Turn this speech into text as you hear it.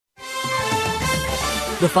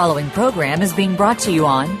The following program is being brought to you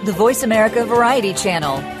on the Voice America Variety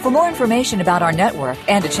Channel. For more information about our network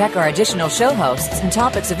and to check our additional show hosts and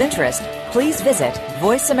topics of interest, please visit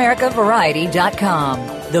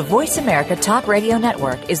voiceamericavariety.com. The Voice America Talk Radio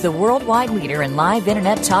Network is the worldwide leader in live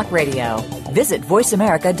Internet talk radio. Visit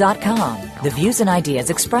voiceamerica.com. The views and ideas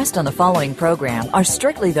expressed on the following program are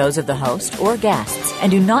strictly those of the host or guests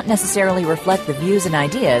and do not necessarily reflect the views and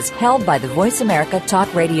ideas held by the Voice America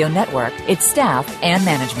Talk Radio Network, its staff, and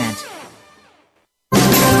management.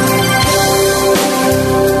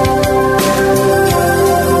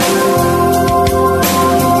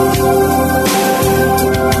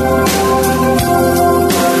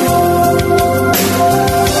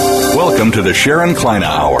 Welcome to the Sharon Kleyne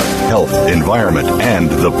Hour, Health, Environment, and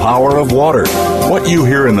the Power of Water. What you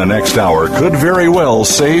hear in the next hour could very well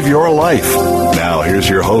save your life. Now, here's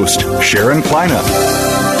your host, Sharon Kleyne.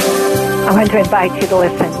 I want to invite you to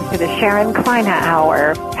listen to the Sharon Kleyne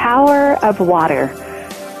Hour, Power of Water.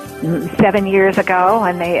 7 years ago,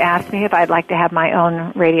 when they asked me if I'd like to have my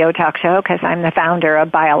own radio talk show, because I'm the founder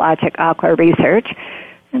of Biologic Aqua Research,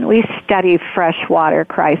 and we study freshwater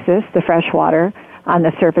crisis, the freshwater on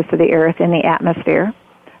the surface of the earth in the atmosphere,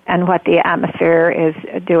 and what the atmosphere is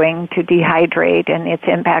doing to dehydrate and its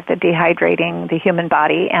impact of dehydrating the human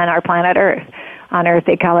body and our planet Earth. On Earth,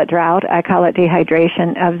 they call it drought. I call it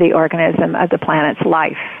dehydration of the organism of the planet's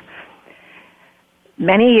life.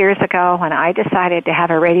 Many years ago, when I decided to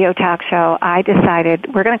have a radio talk show, I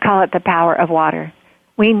decided we're going to call it the Power of Water.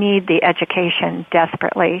 We need the education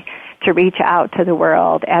desperately to reach out to the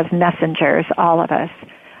world as messengers, all of us.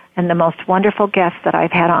 And the most wonderful guests that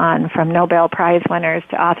I've had on, from Nobel Prize winners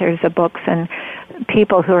to authors of books and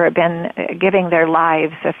people who have been giving their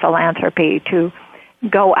lives of philanthropy to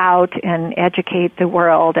go out and educate the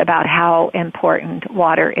world about how important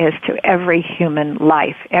water is to every human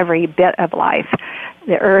life, every bit of life,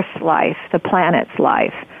 the Earth's life, the planet's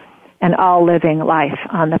life, and all living life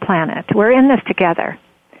on the planet. We're in this together.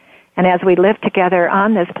 And as we live together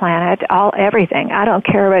on this planet, everything, I don't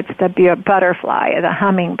care if it's the butterfly or the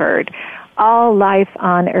hummingbird, all life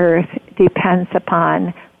on Earth depends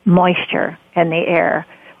upon moisture in the air,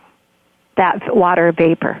 that water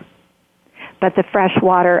vapor. But the fresh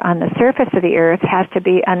water on the surface of the Earth has to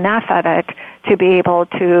be enough of it to be able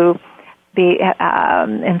to be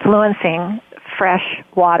influencing fresh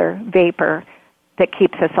water vapor that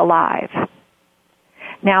keeps us alive.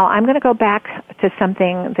 Now, I'm going to go back to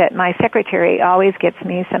something that my secretary always gets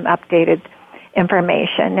me some updated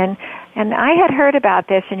information. And I had heard about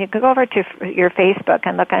this, and you can go over to your Facebook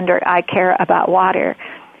and look under I Care About Water.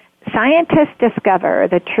 Scientists discover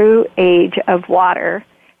the true age of water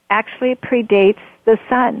actually predates the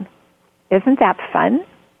sun. Isn't that fun?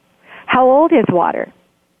 How old is water?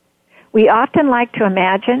 We often like to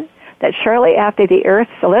imagine that shortly after the Earth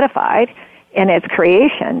solidified in its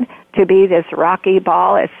creation to be this rocky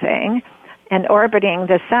ball thing and orbiting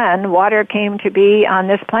the sun, water came to be on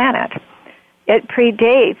this planet. It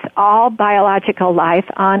predates all biological life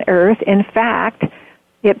on Earth. In fact,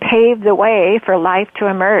 it paved the way for life to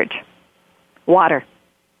emerge. Water.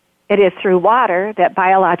 It is through water that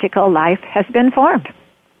biological life has been formed.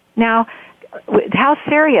 Now, how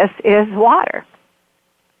serious is water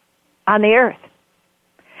on the Earth?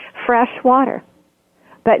 Fresh water.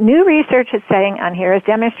 But new research is saying on here is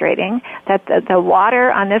demonstrating that the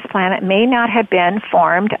water on this planet may not have been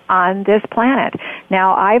formed on this planet.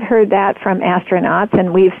 Now, I've heard that from astronauts,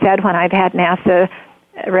 and we've said when I've had NASA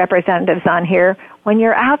representatives on here, when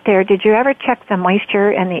you're out there, did you ever check the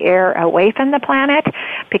moisture in the air away from the planet?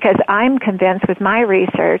 Because I'm convinced with my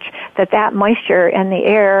research that moisture in the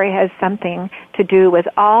air has something to do with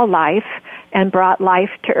all life and brought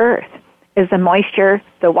life to Earth. Is the moisture,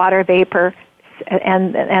 the water vapor,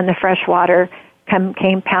 and the fresh water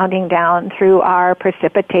came pounding down through our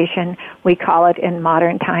precipitation. We call it in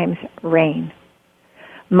modern times rain.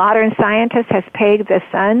 Modern scientists have pegged the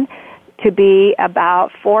sun to be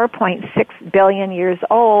about 4.6 billion years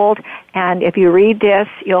old, and if you read this,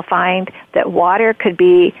 you'll find that water could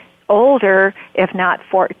be older, if not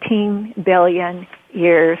 14 billion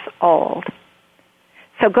years old.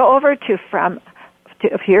 So go over to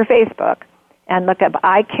your Facebook and look up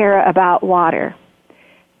I Care About Water.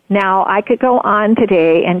 Now, I could go on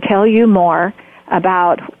today and tell you more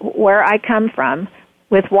about where I come from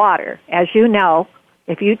with water. As you know,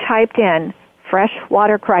 if you typed in fresh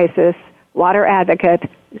water crisis, water advocate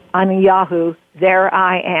on Yahoo, there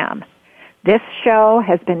I am. This show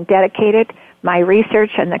has been dedicated, my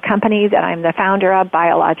research and the company that I'm the founder of,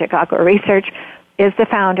 Biologic Aqua Research, is the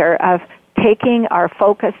founder of taking our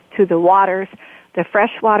focus to the waters, the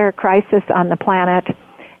freshwater crisis on the planet,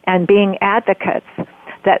 and being advocates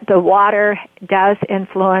that the water does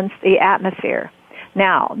influence the atmosphere.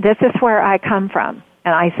 Now, this is where I come from,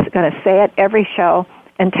 and I'm going to say it every show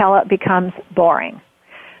until it becomes boring.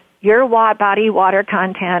 Your body water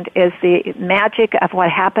content is the magic of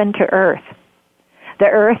what happened to Earth. The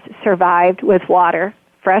Earth survived with water,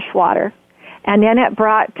 fresh water, and then it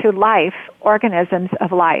brought to life organisms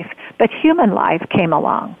of life. But human life came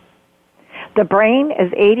along. The brain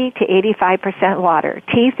is 80 to 85% water.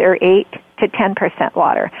 Teeth are 8 to 10%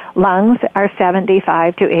 water. Lungs are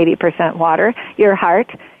 75 to 80% water. Your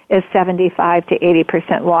heart is 75 to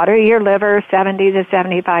 80% water. Your liver, 70 to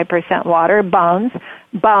 75% water. Bones,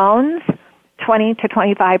 20 to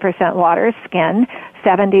 25% water. Skin,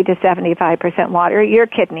 70 to 75% water. Your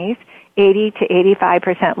kidneys, 80 to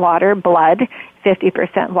 85% water. Blood,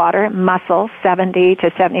 50% water. Muscle, 70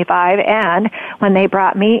 to 75. And when they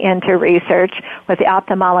brought me into research with the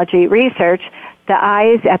ophthalmology research, the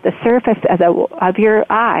eyes at the surface of your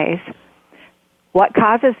eyes, what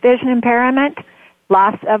causes vision impairment?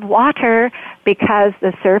 Loss of water, because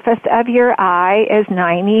the surface of your eye is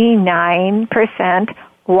 99%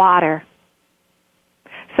 water.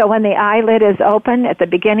 So when the eyelid is open at the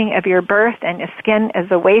beginning of your birth and the skin is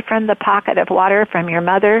away from the pocket of water from your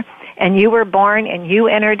mother, and you were born and you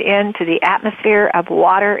entered into the atmosphere of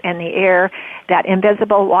water in the air, that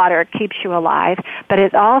invisible water keeps you alive, but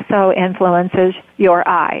it also influences your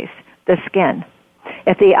eyes, the skin.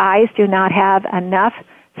 If the eyes do not have enough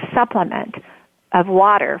supplement of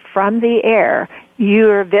water from the air,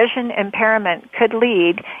 your vision impairment could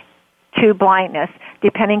lead to blindness,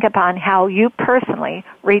 depending upon how you personally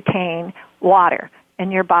retain water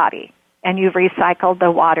in your body. And you've recycled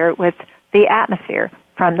the water with the atmosphere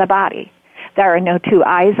from the body. There are no two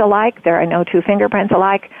eyes alike. There are no two fingerprints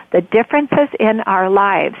alike. The differences in our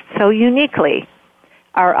lives, so uniquely,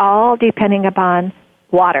 are all depending upon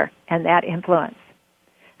water and that influence.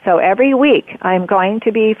 So every week, I'm going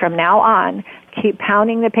to be, from now on, keep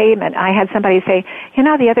pounding the pavement. I had somebody say,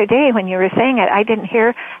 the other day when you were saying it, I didn't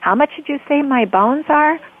hear, how much did you say my bones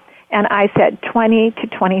are? And I said 20 to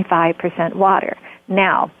 25% water.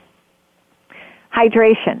 Now,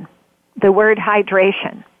 hydration. The word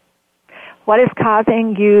hydration. What is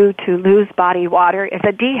causing you to lose body water is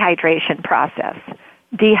a dehydration process.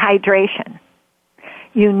 Dehydration.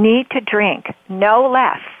 You need to drink no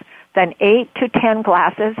less than 8 to 10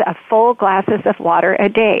 glasses of full glasses of water a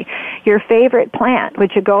day. Your favorite plant,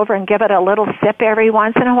 would you go over and give it a little sip every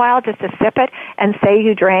once in a while, just to sip it, and say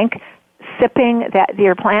you drank, sipping, that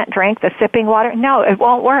your plant drank the sipping water? No, it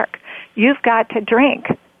won't work. You've got to drink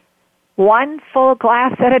one full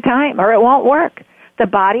glass at a time, or it won't work. The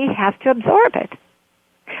body has to absorb it.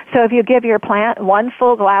 So if you give your plant one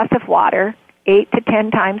full glass of water 8 to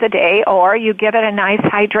 10 times a day, or you give it a nice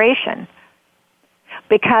hydration,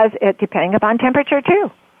 because it, depending upon temperature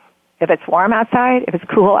too. If it's warm outside, if it's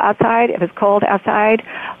cool outside, if it's cold outside,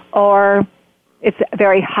 or it's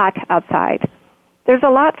very hot outside. There's a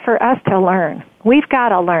lot for us to learn. We've got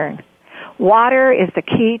to learn. Water is the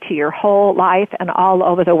key to your whole life and all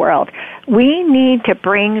over the world. We need to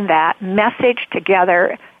bring that message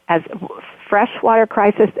together as freshwater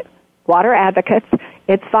crisis water advocates.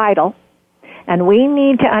 It's vital. And we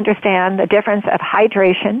need to understand the difference of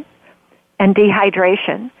hydration and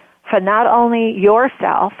dehydration for not only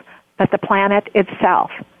yourself, but the planet itself.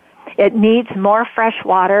 It needs more fresh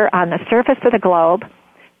water on the surface of the globe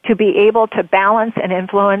to be able to balance and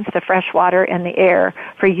influence the fresh water in the air,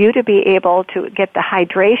 for you to be able to get the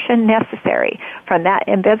hydration necessary from that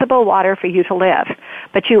invisible water for you to live.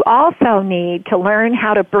 But you also need to learn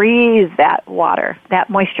how to breathe that water, that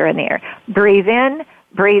moisture in the air. Breathe in,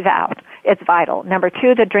 breathe out. It's vital. Number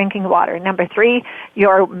 2, the drinking water. Number 3,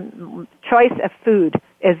 your choice of food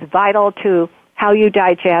is vital to how you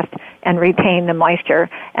digest and retain the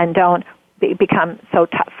and don't become so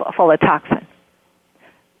full of toxin.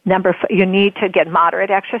 You need to get moderate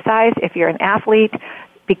exercise. If you're an athlete,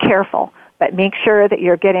 be careful, but make sure that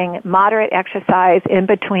you're getting moderate exercise in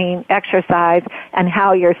between exercise, and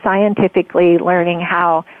how you're scientifically learning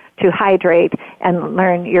how to hydrate and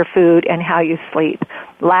learn your food and how you sleep.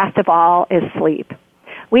 Last of all is sleep.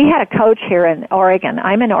 We had a coach here in Oregon.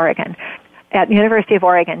 I'm in Oregon, at the University of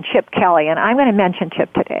Oregon, Chip Kelly, and I'm going to mention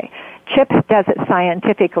Chip today. Chip does it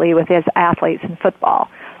scientifically with his athletes in football.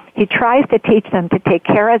 He tries to teach them to take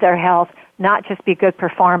care of their health, not just be good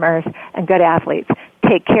performers and good athletes.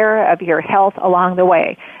 Take care of your health along the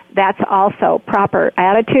way. That's also proper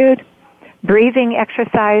attitude, breathing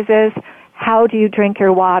exercises. How do you drink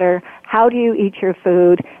your water? How do you eat your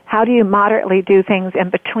food? How do you moderately do things in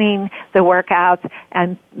between the workouts,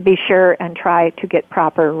 and be sure and try to get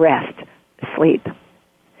proper rest, sleep?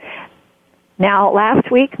 Now,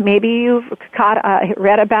 last week, maybe you've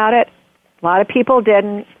read about it. A lot of people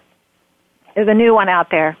didn't. There's a new one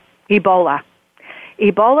out there, Ebola.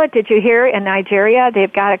 Ebola, did you hear in Nigeria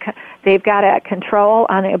they've got a control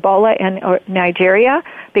on Ebola in Nigeria?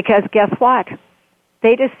 Because guess what?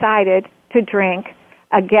 They decided to drink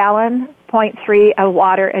 1.3 gallons of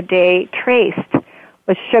water a day traced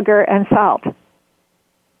with sugar and salt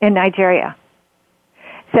in Nigeria.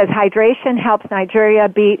 It says hydration helps Nigeria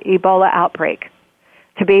beat Ebola outbreak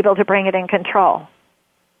to be able to bring it in control.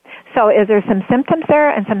 So is there some symptoms there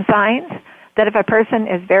and some signs that if a person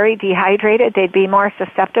is very dehydrated, they'd be more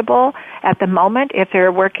susceptible at the moment if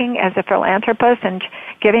they're working as a philanthropist and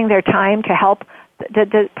giving their time to help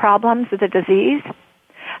the problems of the disease?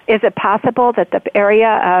 Is it possible that the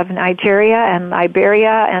area of Nigeria and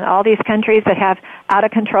Liberia and all these countries that have out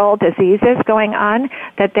of control diseases going on,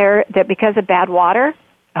 that because of bad water?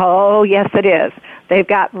 Oh, yes, it is. They've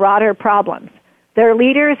got water problems. Their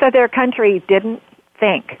leaders of their country didn't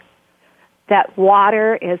think that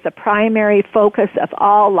water is the primary focus of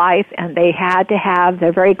all life, and they had to have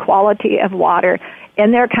the very quality of water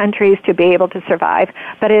in their countries to be able to survive.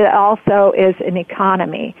 But it also is an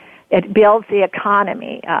economy. It builds the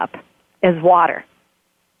economy up, is water.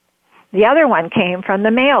 The other one came from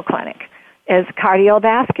the Mayo Clinic, is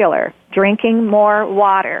cardiovascular, drinking more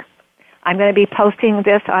water. I'm going to be posting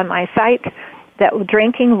this on my site, that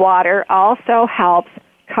drinking water also helps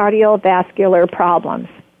cardiovascular problems.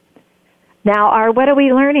 Now, what are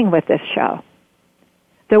we learning with this show?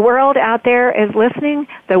 The world out there is listening.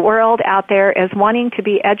 The world out there is wanting to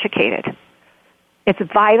be educated. It's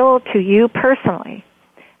vital to you personally.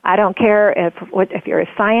 I don't care if you're a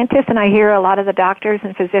scientist, and I hear a lot of the doctors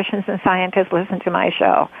and physicians and scientists listen to my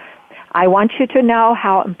show. I want you to know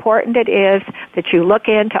how important it is that you look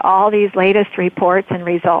into all these latest reports and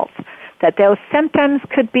results, that those symptoms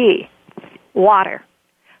could be water.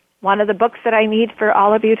 One of the books that I need for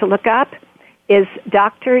all of you to look up is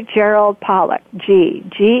Dr. Gerald Pollack,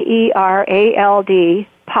 Gerald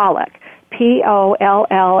Pollack, Pollack.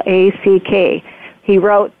 He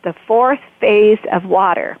wrote The Fourth Phase of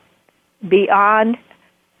Water, Beyond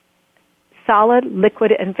Solid,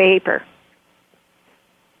 Liquid, and Vapor.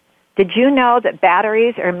 Did you know that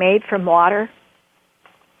batteries are made from water?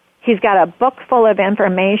 He's got a book full of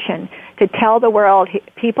information to tell the world.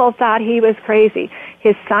 People thought he was crazy.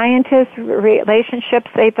 His scientist relationships,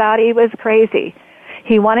 they thought he was crazy.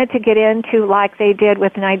 He wanted to get into, like they did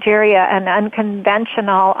with Nigeria, an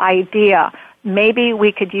unconventional idea. Maybe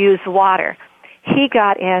we could use water. He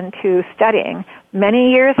got into studying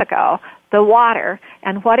many years ago the water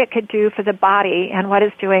and what it could do for the body and what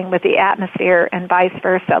it's doing with the atmosphere and vice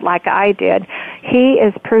versa, like I did. He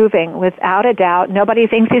is proving without a doubt, nobody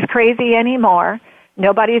thinks he's crazy anymore.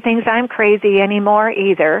 Nobody thinks I'm crazy anymore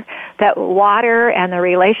either, that water and the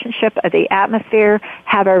relationship of the atmosphere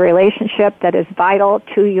have a relationship that is vital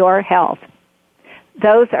to your health.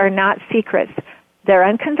 Those are not secrets. They're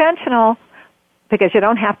unconventional because you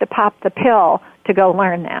don't have to pop the pill to go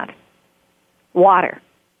learn that. Water.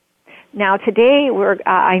 Now today,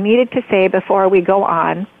 I needed to say before we go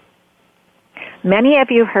on, many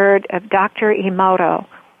of you heard of Dr. Emoto,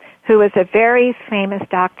 who is a very famous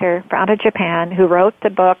doctor out of Japan who wrote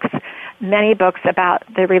many books about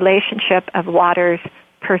the relationship of water's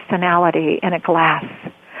personality in a glass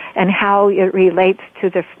and how it relates to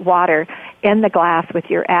the water in the glass with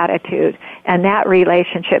your attitude and that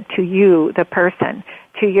relationship to you, the person,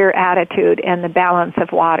 to your attitude and the balance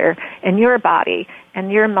of water in your body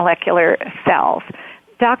and your molecular cells.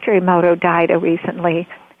 Dr. Emoto died recently,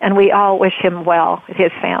 and we all wish him well with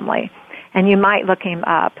his family. And you might look him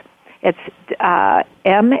up. It's Masaru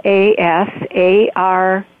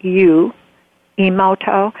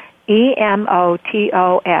Emoto,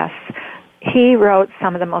 Emotos. He wrote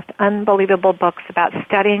some of the most unbelievable books about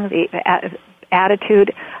studying the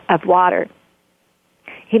attitude of water.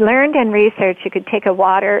 He learned and researched you could take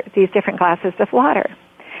these different glasses of water,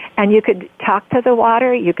 and you could talk to the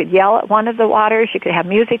water, you could yell at one of the waters, you could have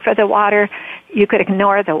music for the water, you could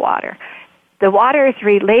ignore the water. The water is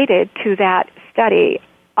related to that study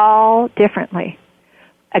all differently.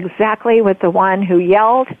 Exactly with the one who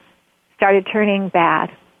yelled started turning bad.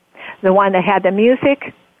 The one that had the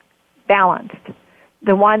music, balanced.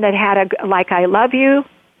 The one that had like I love you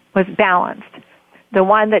was balanced. The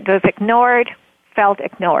one that was ignored felt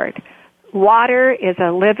ignored. Water is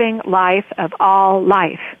a living life of all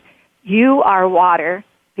life. You are water.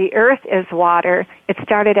 The earth is water. It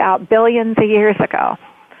started out billions of years ago.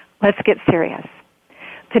 Let's get serious.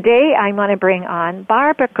 Today I'm going to bring on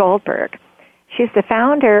Barbara Goldberg. She's the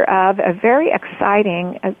founder of a very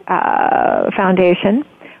exciting foundation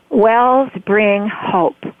Wells Bring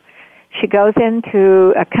Hope. She goes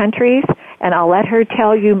into countries, and I'll let her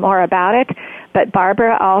tell you more about it. But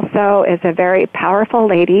Barbara also is a very powerful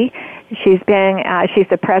lady. She's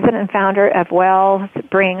the president and founder of Wells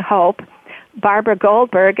Bring Hope. Barbara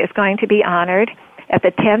Goldberg is going to be honored at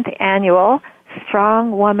the 10th annual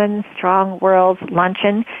Strong Woman, Strong World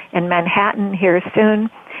Luncheon in Manhattan here soon,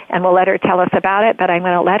 and we'll let her tell us about it, but I'm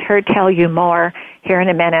going to let her tell you more here in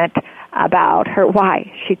a minute about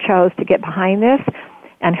why she chose to get behind this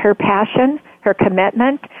and her passion, her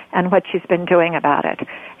commitment, and what she's been doing about it.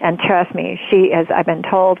 And trust me, she is, I've been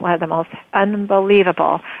told, one of the most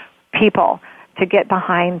unbelievable people to get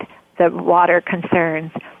behind the water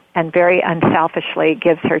concerns, and very unselfishly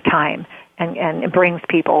gives her time and brings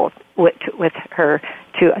people with her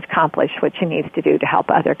to accomplish what she needs to do to help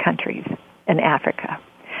other countries in Africa.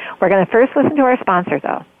 We're going to first listen to our sponsor,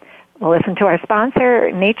 though. We'll listen to our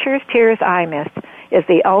sponsor. Nature's Tears Eye Mist is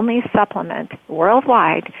the only supplement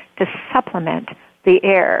worldwide to supplement the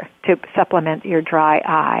air, to supplement your dry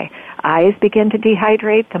eye. Eyes begin to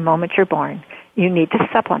dehydrate the moment you're born. You need to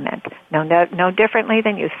supplement, no differently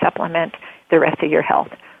than you supplement the rest of your health.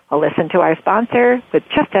 We'll listen to our sponsor with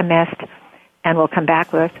just a mist, and we'll come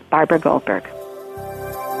back with Barbara Goldberg.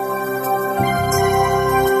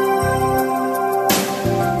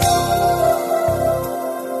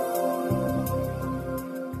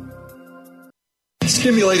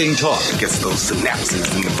 Stimulating talk. It gets those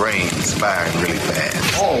synapses in the brain firing really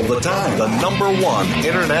fast. All the time. The #1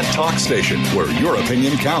 Internet talk station where your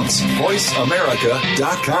opinion counts.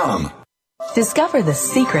 VoiceAmerica.com. Discover the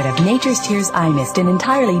secret of Nature's Tears Eye Mist, an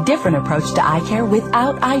entirely different approach to eye care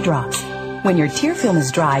without eye drops. When your tear film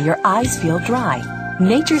is dry, your eyes feel dry.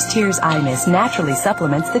 Nature's Tears Eye Mist naturally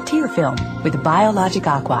supplements the tear film with Biologic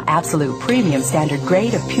Aqua Absolute Premium Standard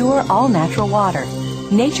Grade of pure, all-natural water.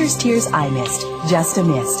 Nature's Tears Eye Mist, just a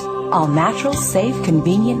mist. All natural, safe,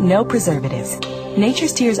 convenient, no preservatives.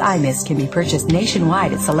 Nature's Tears Eye Mist can be purchased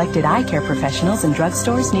nationwide at selected eye care professionals and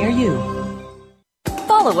drugstores near you.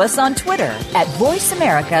 Follow us on Twitter at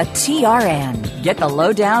VoiceAmericaTRN. Get the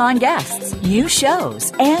lowdown on guests, new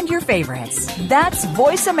shows, and your favorites. That's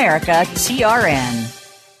VoiceAmericaTRN.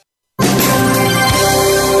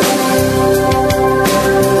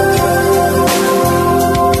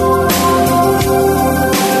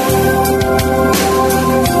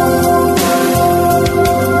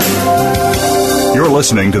 You're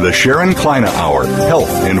listening to the Sharon Kleina Hour,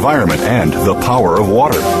 Health, Environment, and the Power of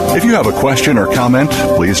Water. If you have a question or comment,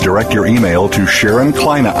 please direct your email to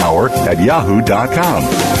SharonKleinaHour@yahoo.com.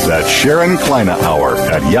 That's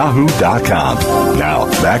SharonKleinaHour@yahoo.com. Now,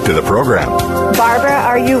 back to the program. Barbara,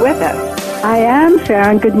 are you with us? I am,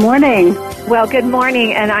 Sharon. Good morning. Well, good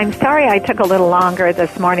morning, and I'm sorry I took a little longer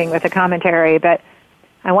this morning with the commentary, but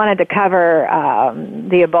I wanted to cover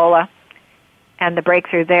the Ebola and the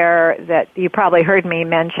breakthrough there that you probably heard me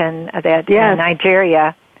mention that in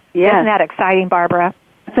Nigeria. Yes. Isn't that exciting, Barbara?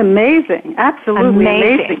 It's amazing. Absolutely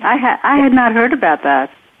amazing. I had not heard about that.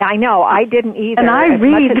 I know. I didn't either. And I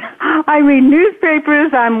read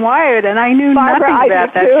newspapers. I'm wired, and I knew Barbara, nothing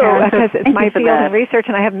about that. Too, because it's my field of research,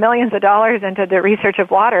 and I have millions of dollars into the research of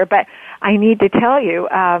water. But I need to tell you,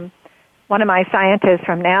 one of my scientists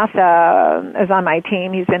from NASA is on my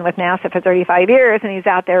team. He's been with NASA for 35 years, and he's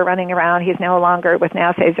out there running around. He's no longer with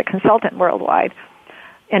NASA. He's a consultant worldwide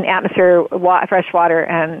in atmosphere, fresh water,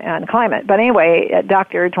 and climate. But anyway,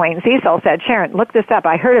 Dr. Dwayne Cecil said, Sharon, look this up.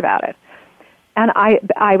 I heard about it. And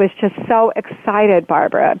I was just so excited,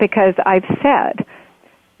 Barbara, because I've said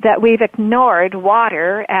that we've ignored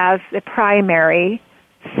water as the primary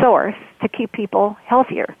source to keep people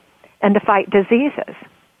healthier and to fight diseases.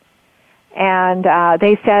 And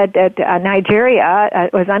they said that Nigeria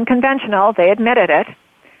was unconventional. They admitted it.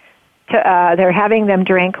 They're having them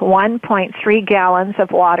drink 1.3 gallons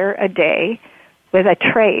of water a day with a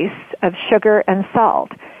trace of sugar and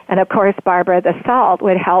salt. And, of course, Barbara, the salt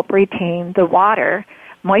would help retain the water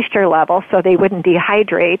moisture level so they wouldn't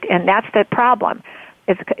dehydrate, and that's the problem.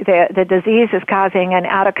 The disease is causing an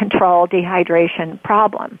out-of-control dehydration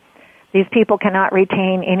problem. These people cannot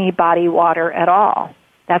retain any body water at all.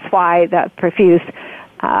 That's why the profuse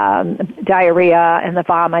diarrhea and the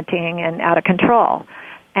vomiting and out of control.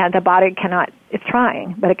 And the body cannot, it's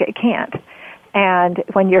trying, but it can't. And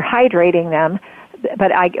when you're hydrating them,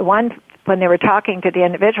 when they were talking to the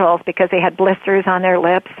individuals, because they had blisters on their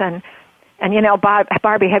lips, and you know,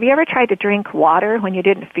 Barbie, have you ever tried to drink water when you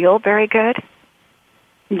didn't feel very good?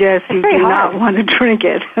 Yes, you do not want to drink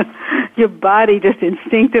it. Your body just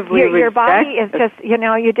instinctively your body is just, you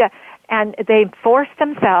know, and they force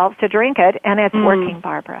themselves to drink it, and it's working,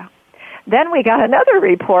 Barbara. Then we got another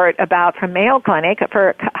report from Mayo Clinic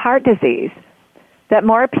for heart disease, that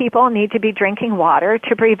more people need to be drinking water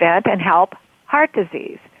to prevent and help heart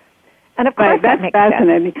disease. And of course, that's makes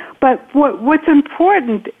fascinating. sense. But what's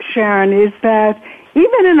important, Sharon, is that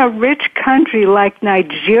even in a rich country like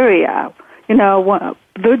Nigeria,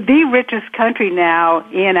 the richest country now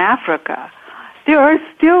in Africa, there are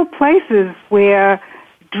still places where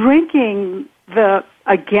drinking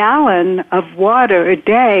a gallon of water a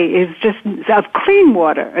day of clean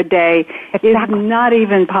water a day is not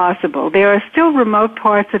even possible. There are still remote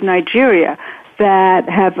parts of Nigeria that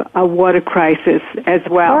have a water crisis as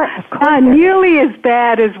well. Of course. Not nearly as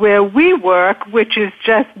bad as where we work, which is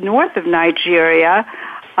just north of Nigeria,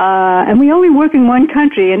 and we only work in one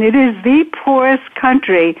country, and it is the poorest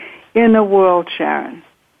country in the world, Sharon.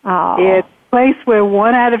 Oh. It's a place where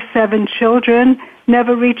 1 out of 7 children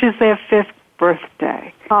never reaches their 5th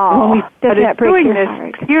birthday. Oh, when we started doing this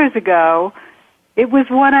 6 years ago, it was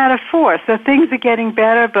 1 out of 4. So things are getting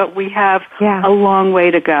better, but we have a long way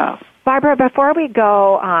to go. Barbara, before we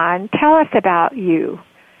go on, tell us about you,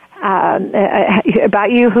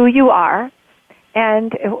 who you are,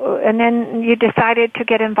 and then you decided to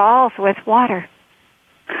get involved with water.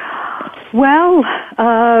 Well,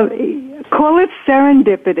 call it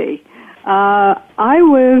serendipity. I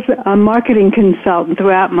was a marketing consultant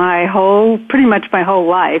throughout pretty much my whole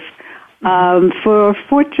life, for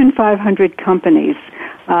Fortune 500 companies,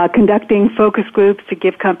 conducting focus groups to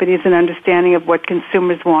give companies an understanding of what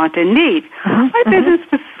consumers want and need. My business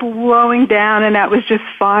was slowing down, and that was just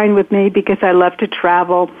fine with me because I love to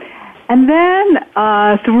travel. And then,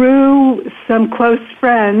 through some close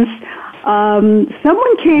friends,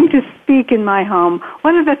 someone came to speak in my home.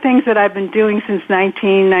 One of the things that I've been doing since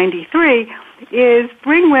 1993 is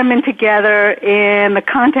bring women together in the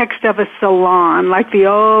context of a salon, like the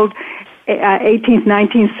old 18th,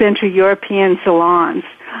 19th century European salons,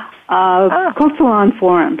 called salon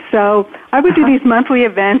forums. So I would do these monthly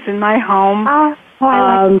events in my home,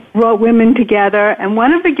 brought women together, and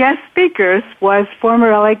one of the guest speakers was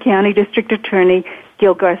former LA County District Attorney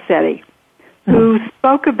Gil Garcetti, who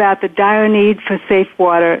spoke about the dire need for safe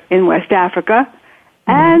water in West Africa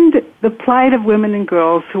and the plight of women and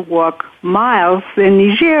girls who walk miles. In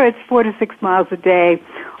Niger, it's 4 to 6 miles a day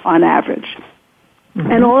on average.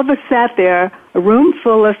 And all of us sat there, a room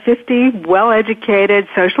full of 50 well-educated,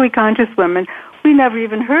 socially conscious women. We never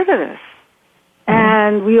even heard of this.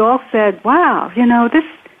 And we all said, wow,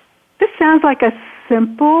 this sounds like a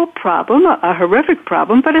simple problem, a horrific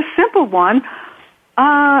problem, but a simple one.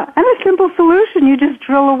 And a simple solution, you just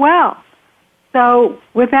drill a well. So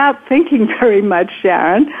without thinking very much,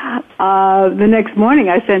 Sharon, the next morning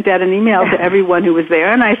I sent out an email to everyone who was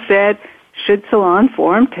there, and I said, should Salon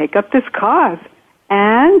Forum take up this cause?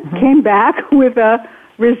 And came back with a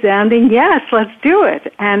resounding yes, let's do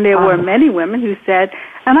it. And there were many women who said,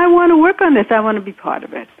 and I want to work on this, I want to be part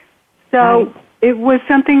of it. So it was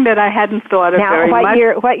something that I hadn't thought of very much.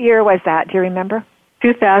 Now, what year was that? Do you remember?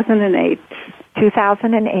 2008.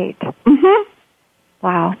 2008.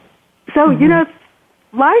 Wow. So,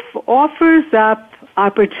 life offers up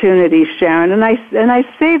opportunities, Sharon, and I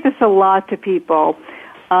say this a lot to people,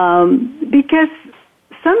 because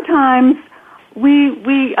sometimes we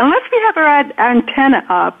unless we have our antenna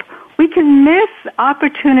up, we can miss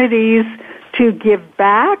opportunities to give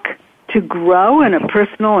back, to grow in a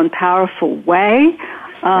personal and powerful way.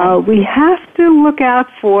 We have to look out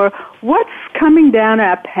for what's coming down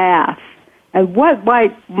our path and what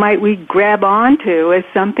might we grab onto as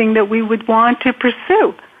something that we would want to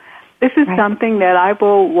pursue. This is something that I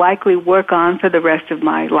will likely work on for the rest of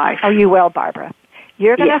my life. Oh, you will, Barbara.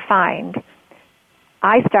 You're going to find,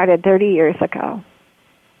 I started 30 years ago,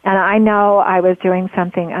 and I know I was doing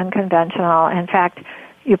something unconventional. In fact,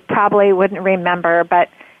 you probably wouldn't remember, but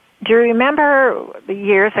do you remember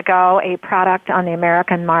years ago a product on the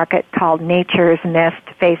American market called Nature's Mist,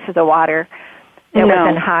 Face of the Water? It was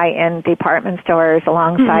in high-end department stores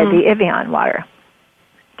alongside the Evian water.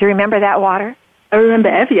 Do you remember that water? I remember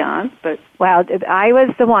Evian, but... Well, I was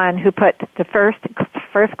the one who put the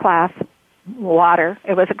first-class water,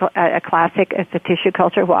 it was a classic, it's a tissue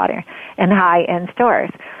culture water, in high-end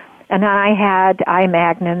stores. And then I had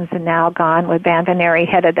I-Magnums, and now gone with Van Veneri,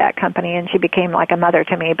 headed that company, and she became like a mother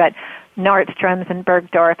to me. But Nordstrom's and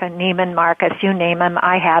Bergdorf and Neiman Marcus, you name them,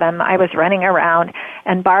 I had them. I was running around.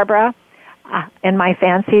 And Barbara, in my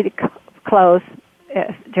fancy clothes,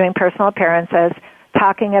 doing personal appearances,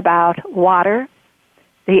 talking about water,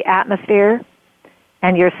 the atmosphere,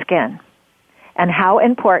 and your skin, and how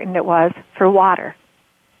important it was for water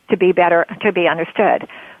to be better, to be understood.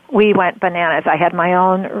 we went bananas. I had my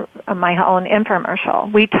own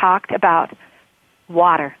infomercial. We talked about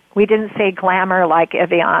water. We didn't say glamour like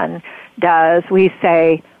Evian does. We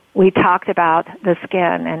talked about the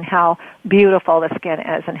skin and how beautiful the skin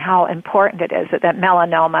is and how important it is that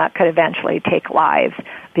melanoma could eventually take lives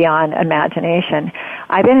beyond imagination.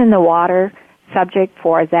 I've been in the water subject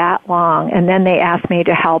for that long, and then they asked me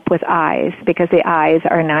to help with eyes because the eyes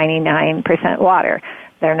are 99% water.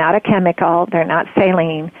 They're not a chemical. They're not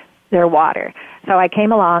saline. They're water. So I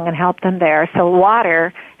came along and helped them there. So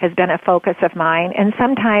water has been a focus of mine, and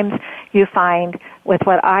sometimes you find with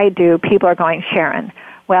what I do, people are going, Sharon,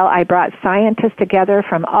 well, I brought scientists together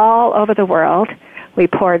from all over the world. We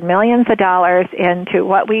poured millions of dollars into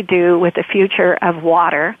what we do with the future of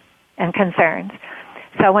water and concerns.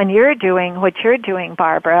 So when you're doing what you're doing,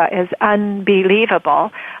 Barbara, is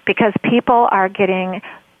unbelievable because people are getting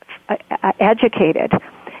educated.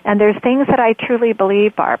 And there's things that I truly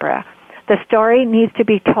believe, Barbara. The story needs to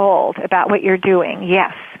be told about what you're doing,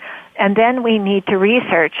 yes. And then we need to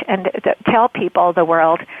research and tell people, the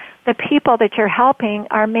world, the people that you're helping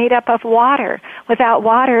are made up of water. Without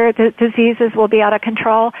water, the diseases will be out of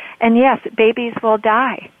control. And yes, babies will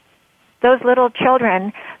die. Those little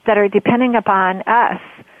children that are depending upon us,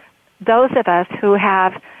 those of us who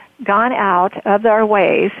have gone out of our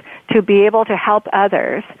ways to be able to help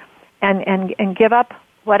others and give up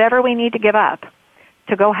whatever we need to give up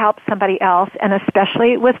to go help somebody else, and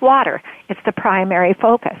especially with water. It's the primary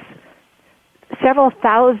focus. Several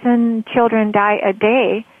thousand children die a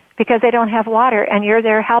day because they don't have water, and you're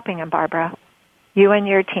there helping them, Barbara. You and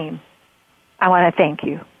your team. I want to thank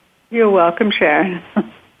you. You're welcome, Sharon. It's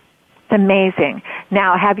amazing.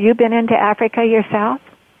 Now, have you been into Africa yourself?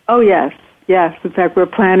 Oh, yes. In fact, we're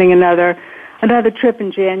planning another trip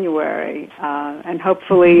in January, and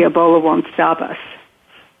hopefully Ebola won't stop us.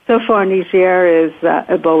 So far, Niger is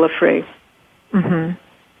Ebola-free.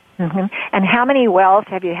 Mm-hmm. Mm-hmm. And how many wells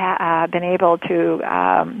have you been able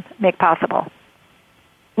to make possible?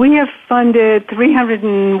 We have funded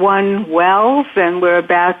 301 wells, and we're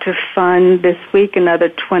about to fund this week another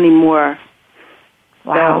 20 more.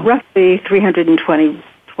 Wow. So roughly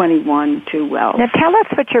 321 wells. Now tell us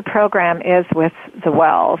what your program is with the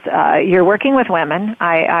wells. You're working with women.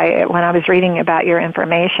 I when I was reading about your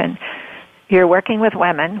information, you're working with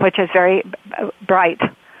women, which is very bright,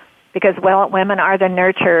 because women are the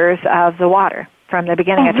nurturers of the water from the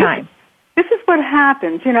beginning of time. This is what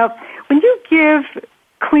happens. You know, when you give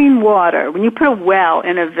clean water, when you put a well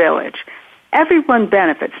in a village, everyone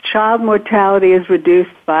benefits. Child mortality is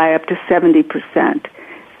reduced by up to 70%.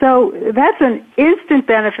 So that's an instant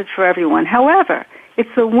benefit for everyone. However, it's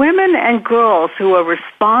the women and girls who are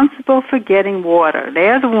responsible for getting water.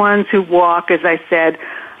 They're the ones who walk, as I said,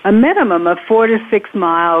 a minimum of 4 to 6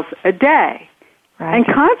 miles a day. Right. And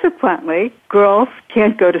consequently, girls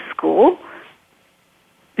can't go to school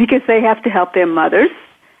because they have to help their mothers.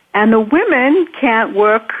 And the women can't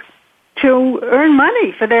work to earn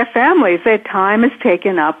money for their families. Their time is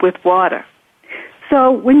taken up with water.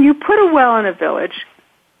 So when you put a well in a village,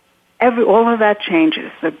 all of that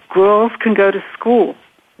changes. The girls can go to school.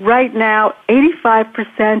 Right now,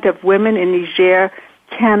 85% of women in Niger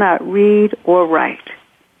cannot read or write.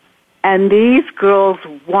 And these girls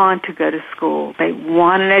want to go to school. They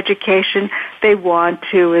want an education. They want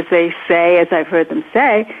to, as they say, as I've heard them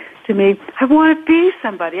say to me, I want to be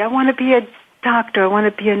somebody. I want to be a doctor. I want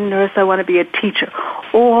to be a nurse. I want to be a teacher.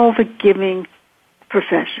 All the giving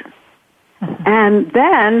professions. Mm-hmm. And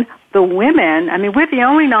then the women, I mean, we're the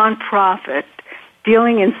only nonprofit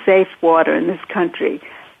dealing in safe water in this country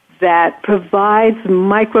that provides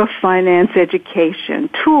microfinance education,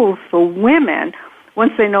 tools for women,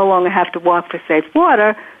 once they no longer have to walk for safe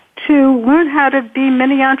water, to learn how to be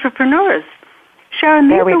mini entrepreneurs. Sharon,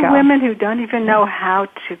 these are women who don't even know how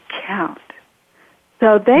to count.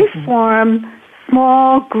 So they form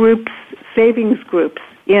small groups, savings groups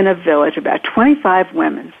in a village, about 25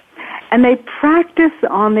 women. And they practice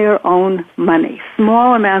on their own money,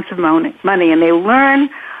 small amounts of money, and they learn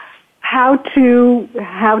how to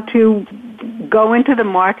go into the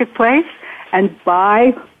marketplace and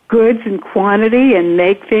buy goods in quantity and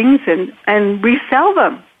make things and resell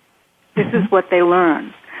them. This is what they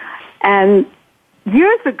learn. And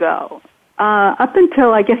years ago, up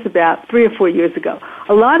until I guess about 3 or 4 years ago,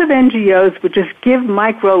 a lot of NGOs would just give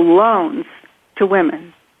micro loans to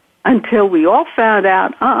women until we all found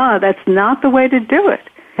out, that's not the way to do it.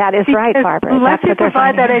 That is right, Barbara. Unless you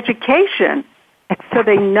provide that education so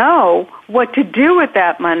they know what to do with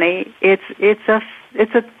that money, it's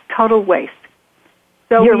a total waste.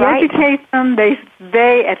 So we educate them.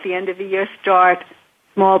 They at the end of the year start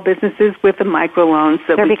small businesses with the microloans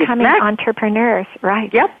that They're we becoming entrepreneurs,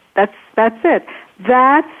 right? Yep, that's it.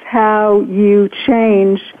 That's how you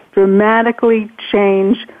dramatically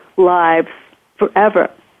change lives forever.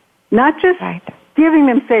 Not just giving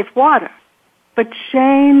them safe water, but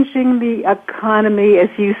changing the economy, as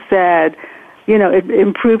you said. It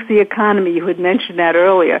improves the economy. You had mentioned that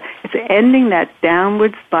earlier. It's ending that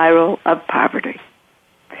downward spiral of poverty.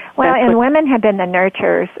 Well, and women have been the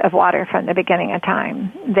nurturers of water from the beginning of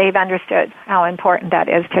time. They've understood how important that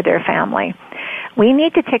is to their family. We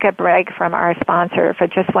need to take a break from our sponsor for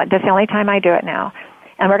that's the only time I do it now.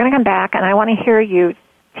 And we're going to come back, and I want to hear you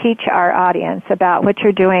teach our audience about what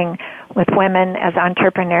you're doing with women as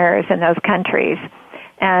entrepreneurs in those countries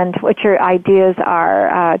and what your ideas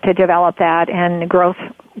are to develop that and growth,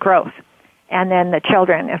 and then the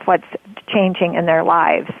children, if what's changing in their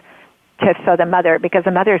lives. So the mother, because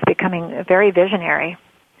the mother is becoming very visionary.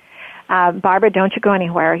 Barbara, don't you go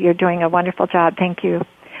anywhere. You're doing a wonderful job. Thank you.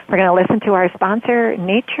 We're going to listen to our sponsor,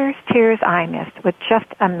 Nature's Tears Eye Mist, with just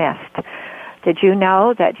a mist. Did you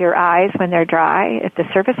know that your eyes, when they're dry, at the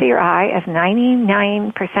surface of your eye is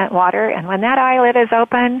 99% water, and when that eyelid is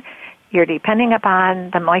open, you're depending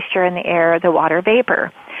upon the moisture in the air, the water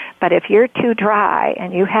vapor. But if you're too dry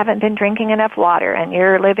and you haven't been drinking enough water and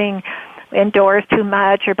you're living indoors too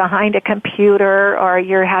much or behind a computer or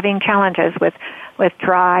you're having challenges with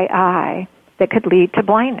dry eye that could lead to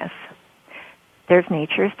blindness, there's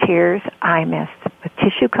Nature's Tears Eye Mist with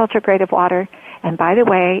tissue culture grade of water. And by the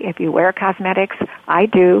way, if you wear cosmetics, I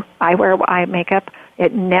wear eye makeup,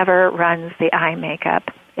 it never runs the eye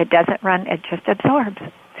makeup. It doesn't run, it just absorbs.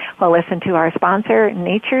 Well, listen to our sponsor,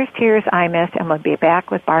 Nature's Tears Eye Mist, and we'll be back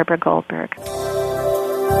with Barbara Goldberg.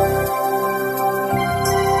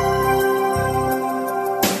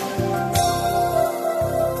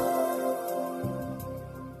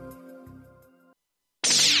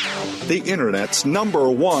 The Internet's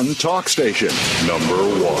 #1 talk station.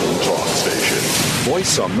 #1 talk station.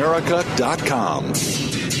 VoiceAmerica.com.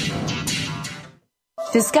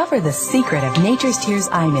 Discover the secret of Nature's Tears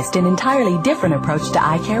Eye Mist, an entirely different approach to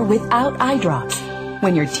eye care without eye drops.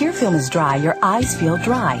 When your tear film is dry, your eyes feel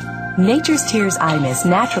dry. Nature's Tears Eye Mist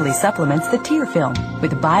naturally supplements the tear film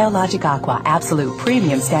with Biologic Aqua Absolute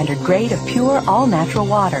Premium Standard Grade of pure, all-natural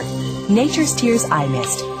water. Nature's Tears Eye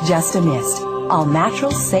Mist, just a mist. All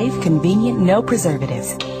natural, safe, convenient, no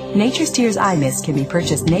preservatives. Nature's Tears Eye Mist can be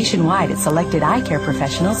purchased nationwide at selected eye care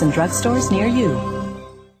professionals and drugstores near you.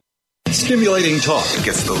 Stimulating talk. It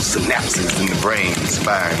gets those synapses in the brain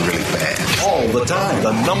firing really fast. All the time.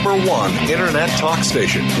 The #1 Internet talk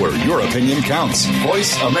station where your opinion counts.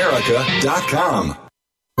 VoiceAmerica.com.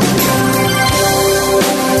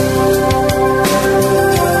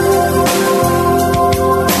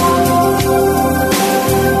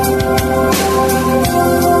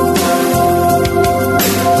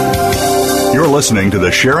 You're listening to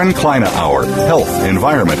the Sharon Kleina Hour, Health,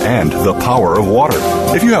 Environment, and the Power of Water.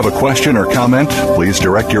 If you have a question or comment, please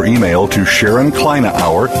direct your email to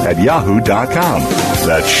SharonKleinaHour@yahoo.com.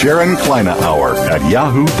 That's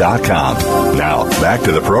SharonKleinaHour@yahoo.com. Now, back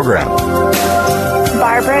to the program.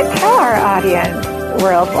 Barbara, tell our audience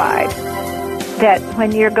worldwide that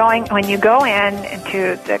when you go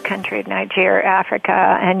into the country of Nigeria,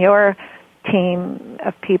 Africa, and your team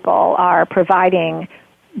of people are providing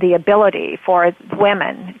the ability for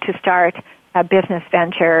women to start a business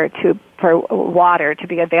venture for water to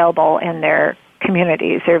be available in their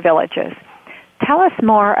communities, their villages. Tell us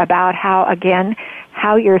more about how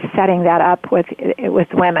you're setting that up with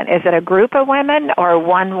women. Is it a group of women or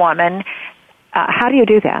one woman? How do you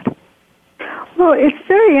do that? Well, it's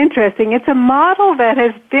very interesting. It's a model that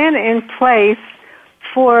has been in place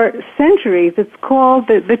for centuries. It's called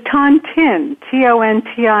the Tontin,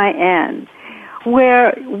 Tontin,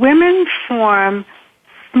 where women form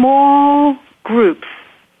small groups,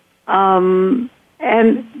 and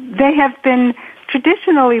they have been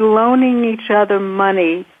traditionally loaning each other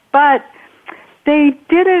money, but they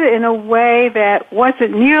did it in a way that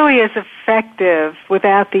wasn't nearly as effective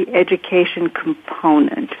without the education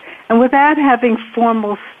component and without having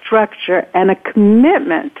formal structure and a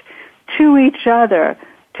commitment to each other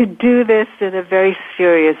to do this in a very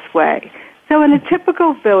serious way. So in a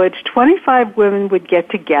typical village, 25 women would get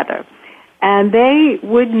together, and they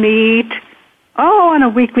would meet, on a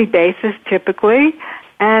weekly basis typically,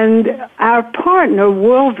 and our partner,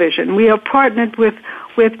 World Vision, we are partnered with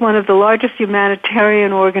one of the largest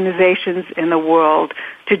humanitarian organizations in the world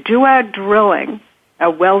to do our drilling,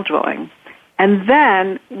 our well drilling, and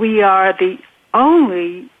then we are the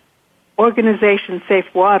only organization,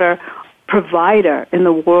 Safe Water, provider in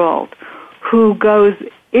the world who goes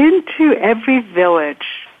into every village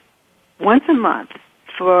once a month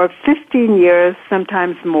for 15 years,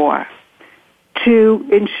 sometimes more, to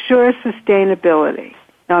ensure sustainability.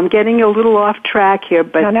 Now, I'm getting a little off track here,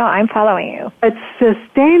 but... No, I'm following you. But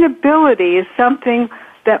sustainability is something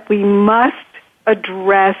that we must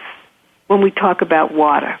address when we talk about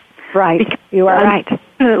water. Right. Because you are right.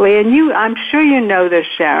 Unfortunately, and I'm sure you know this,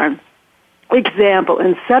 Sharon. Example,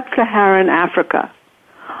 in sub-Saharan Africa,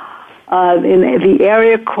 in the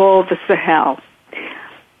area called the Sahel,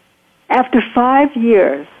 after 5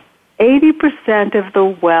 years, 80% of the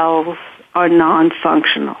wells are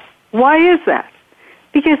non-functional. Why is that?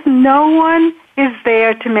 Because no one is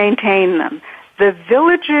there to maintain them. The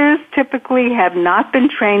villagers typically have not been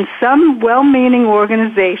trained. Some well-meaning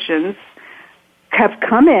organizations have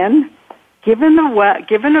come in, given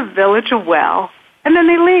a village a well, and then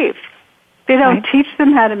they leave. They don't teach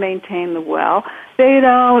them how to maintain the well. They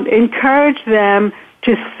don't encourage them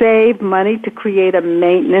to save money to create a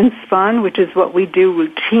maintenance fund, which is what we do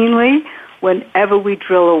routinely whenever we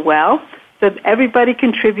drill a well. So everybody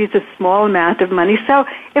contributes a small amount of money. So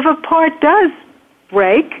if a part does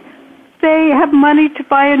break, they have money to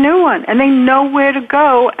buy a new one, and they know where to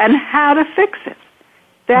go and how to fix it.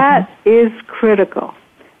 That is critical.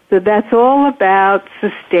 So that's all about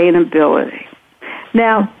sustainability.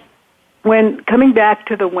 Now, when coming back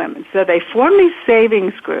to the women, so they form these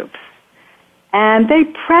savings groups, and they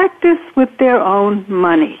practice with their own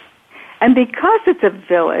money. And because it's a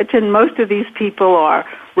village, and most of these people are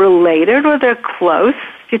related or they're close,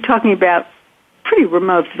 you're talking about pretty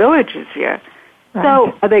remote villages here. Right.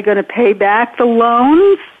 So are they going to pay back the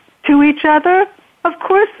loans to each other? Of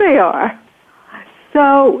course they are.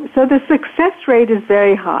 So the success rate is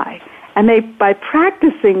very high. And by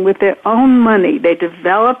practicing with their own money, they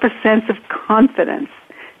develop a sense of confidence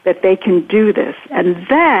that they can do this. And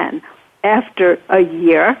then, after a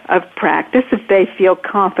year of practice, if they feel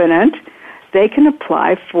confident, they can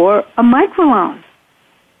apply for a microloan.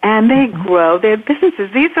 And they grow their businesses.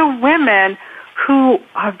 These are women who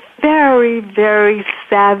are very, very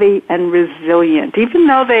savvy and resilient. Even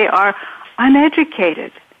though they are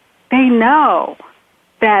uneducated, they know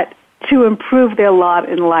that to improve their lot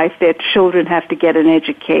in life, their children have to get an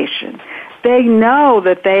education. They know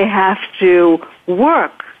that they have to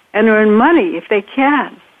work and earn money if they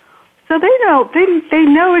can. So they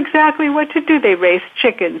know exactly what to do. They raise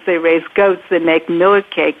chickens, they raise goats, they make millet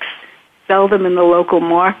cakes, sell them in the local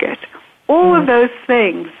market. All of those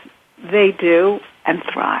things they do and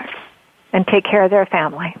thrive. And take care of their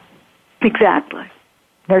family. Exactly.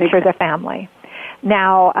 Nurture the family.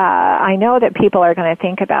 Now, I know that people are going to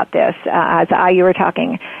think about this as you were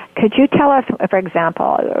talking. Could you tell us, for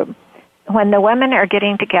example, when the women are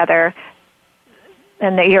getting together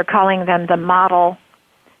and you're calling them the model,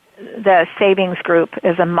 the savings group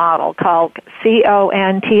is a model called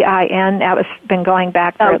CONTIN. That was been going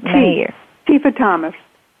back for many years. T for Thomas.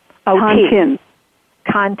 Oh, Contin.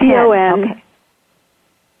 Contin.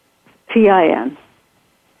 CONTIN.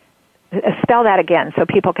 Spell that again so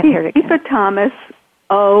people can hear it again. T for Thomas,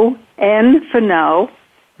 O-N for no,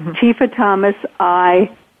 T for Thomas,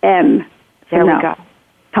 I-N for there no. we go.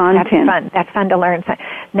 Contin. That's fun to learn.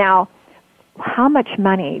 Now, how much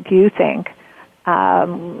money do you think,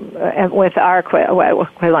 with our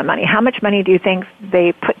equivalent money, how much money do you think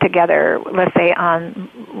they put together, let's say, on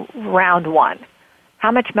round one?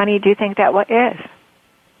 How much money do you think that is?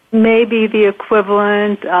 Maybe the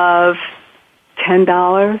equivalent of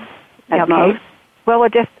 $10 at most. Well, we'll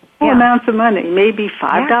just... amounts of money, maybe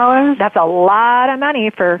 $5. Yeah. That's a lot of money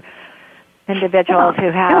for individuals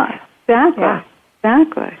who have...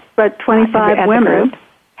 Exactly. But 25 women.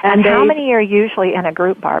 And how many are usually in a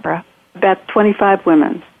group, Barbara? About 25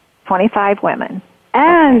 women. 25 women.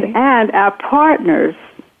 And our partner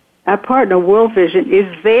World Vision,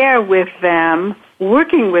 is there with them,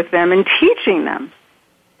 working with them and teaching them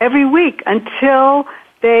every week until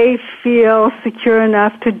they feel secure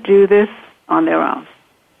enough to do this on their own.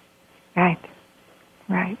 Right.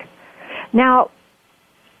 Now,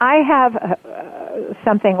 I have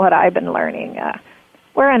something what I've been learning.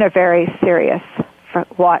 We're in a very serious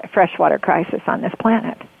freshwater crisis on this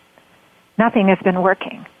planet. Nothing has been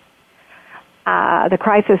working. The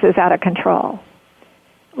crisis is out of control.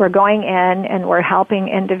 We're going in and we're helping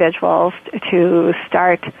individuals to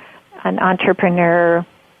start an entrepreneur,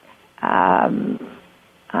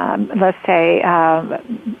 let's say,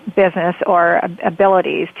 business or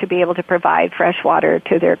abilities to be able to provide fresh water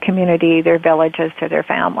to their community, their villages, to their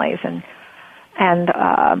families, and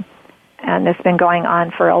it's been going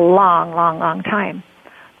on for a long, long, long time.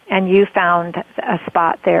 and you found a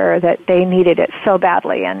spot there that they needed it so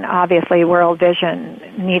badly, and obviously World Vision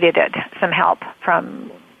needed it, some help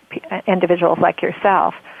from individuals like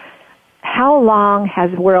yourself. How long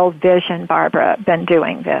has World Vision, Barbara, been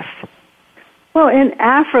doing this? Well, in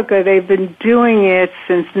Africa, they've been doing it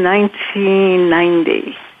since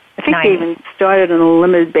 1990. I think they even started on a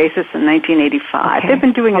limited basis in 1985. Okay. They've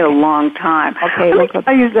been doing it a long time. Okay. Let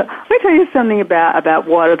me tell you something about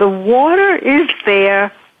water. The water is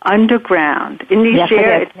there underground. In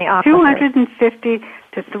Niger, it's 250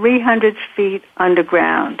 to 300 feet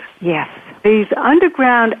underground. Yes. These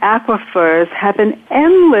underground aquifers have an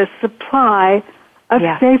endless supply of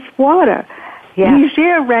safe water. Yes.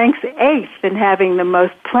 Niger ranks 8th in having the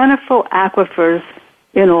most plentiful aquifers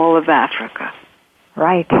in all of Africa.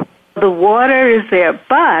 Right. The water is there,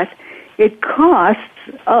 but it costs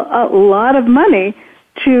a lot of money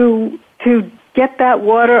to get that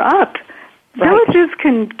water up. Right. Villages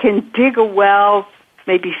can dig a well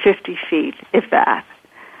maybe 50 feet, if that.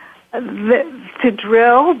 To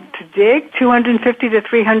drill, to dig 250 to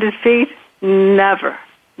 300 feet, never.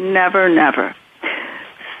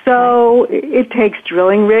 So it takes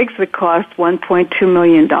drilling rigs that cost $1.2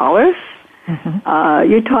 million. Mm-hmm.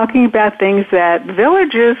 You're talking about things that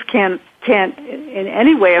villages can't in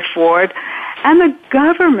any way afford, and the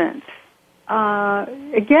government,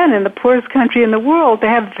 again, in the poorest country in the world, they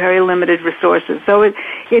have very limited resources. So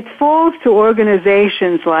it falls to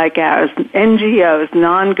organizations like ours, NGOs,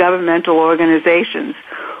 non-governmental organizations,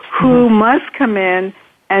 who must come in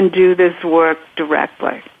and do this work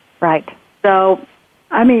directly. Right. So,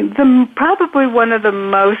 I mean, probably one of the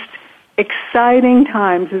most exciting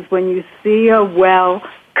times is when you see a well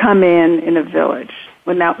come in a village.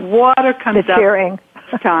 When that water comes up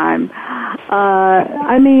time.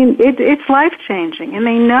 I mean, it's life-changing, and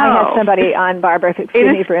they know. I had somebody on, Barbara,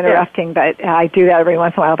 excuse me for interrupting, but I do that every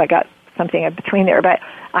once in a while if I got something in between there. But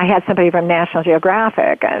I had somebody from National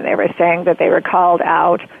Geographic, and they were saying that they were called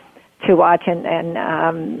out to watch in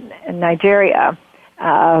Nigeria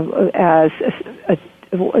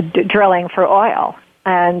drilling for oil.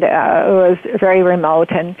 And it was very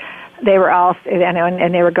remote, and they were all,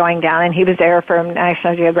 and they were going down, and he was there from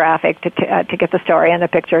National Geographic to get the story and the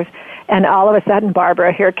pictures. And all of a sudden,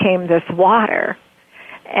 Barbara, here came this water,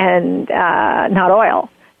 and not oil.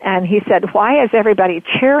 And he said, "Why is everybody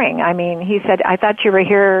cheering?" I mean, he said, "I thought you were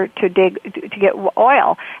here to get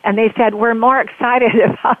oil." And they said, "We're more excited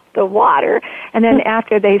about the water." And then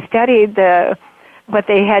after they studied what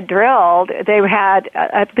they had drilled, they had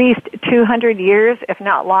at least 200 years, if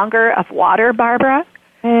not longer, of water, Barbara,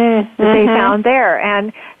 that they found there.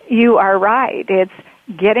 And you are right. It's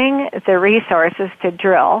getting the resources to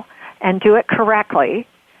drill and do it correctly,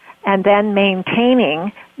 and then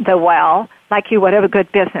maintaining the well like you would have a good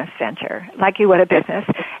business venture, like you would a business.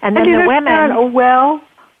 And then the women... A well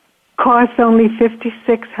costs only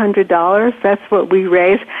 $5,600. That's what we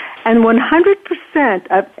raise. And 100%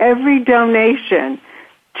 of every donation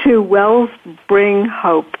to Wellspring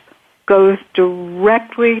Hope goes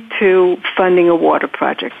directly to funding a water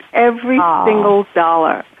project. Every single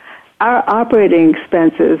dollar. Our operating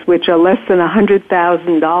expenses, which are less than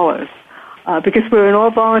 $100,000, because we're an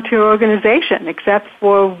all-volunteer organization, except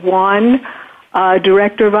for one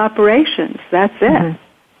director of operations. That's it. Mm-hmm.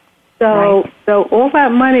 So all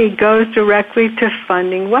that money goes directly to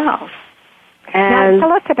funding wells. And now,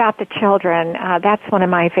 tell us about the children. That's one of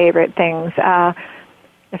my favorite things. The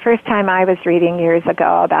first time I was reading years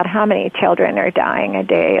ago about how many children are dying a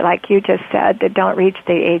day, like you just said, that don't reach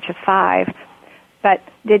the age of 5. But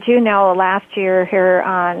did you know last year here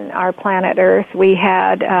on our planet Earth, we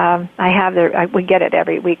had, we get it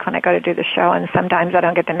every week when I go to do the show, and sometimes I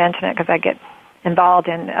don't get to mention it because I get involved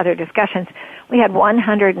in other discussions. We had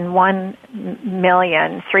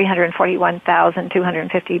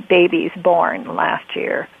 101,341,250 babies born last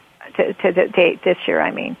year, to the date this year, I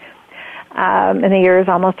mean. And the year is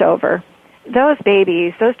almost over. Those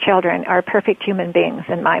babies, those children are perfect human beings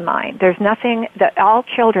in my mind. There's nothing that all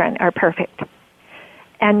children are perfect.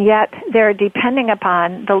 And yet they're depending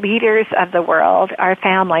upon the leaders of the world, our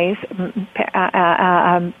families,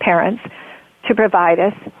 parents, to provide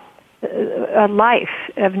us a life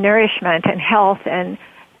of nourishment and health and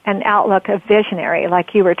an outlook of visionary,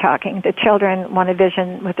 like you were talking. The children want a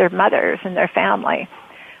vision with their mothers and their family.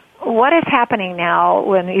 What is happening now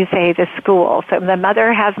when you say the school? So the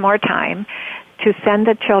mother has more time to send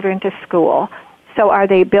the children to school. So are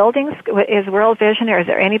they building, is World Vision, or is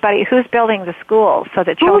there anybody who's building the schools so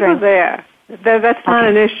the children... Schools are there. That's not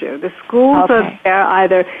an issue. The schools are there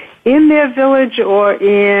either in their village or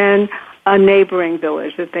in a neighboring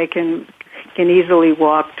village that they can easily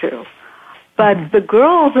walk to. But the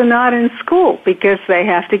girls are not in school because they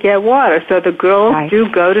have to get water. So the girls do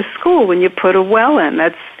go to school when you put a well in.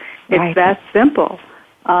 It's that simple.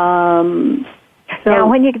 Now,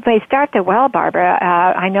 when they start the well, Barbara,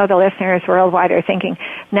 I know the listeners worldwide are thinking,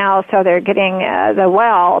 now, so they're getting the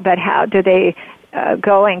well, but how do they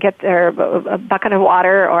go and get their bucket of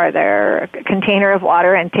water or their container of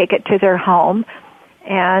water and take it to their home?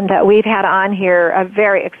 And we've had on here a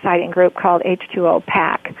very exciting group called H2O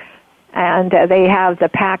Pack. And they have the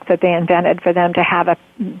pack that they invented for them to have a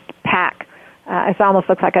pack. It almost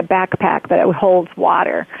looks like a backpack, but it holds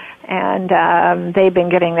water. And they've been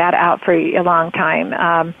getting that out for a long time.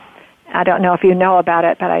 I don't know if you know about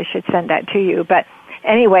it, but I should send that to you. But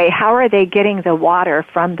anyway, how are they getting the water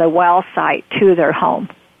from the well site to their home?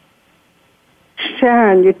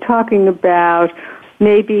 Sharon, you're talking about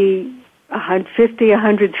maybe 50,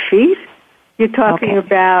 100 feet? You're talking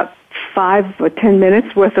about 5 or 10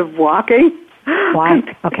 minutes worth of walking? What?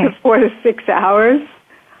 Okay. 4 to 6 hours?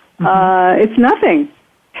 It's nothing.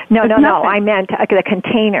 No. I meant the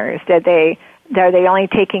containers. Are they only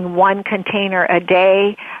taking one container a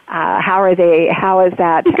day? How is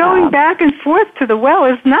that? Going back and forth to the well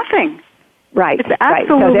is nothing. Right. It's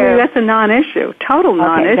absolutely, that's a non-issue. Total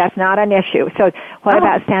non-issue. Okay, that's not an issue. So what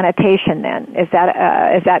about sanitation then? Is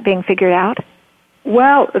that being figured out?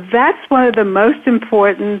 Well, that's one of the most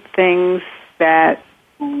important things that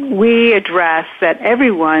we address, that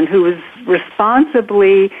everyone who is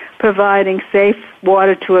responsibly providing safe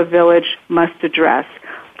water to a village must address.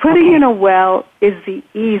 Putting in a well is the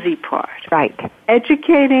easy part. Right.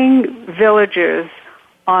 Educating villagers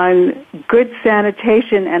on good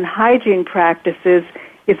sanitation and hygiene practices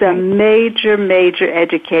is a major, major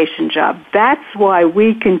education job. That's why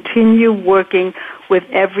we continue working with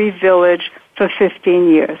every village for 15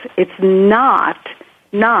 years. It's not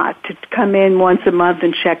to come in once a month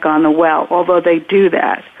and check on the well, although they do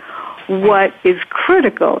that. What is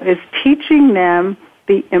critical is teaching them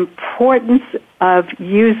the importance of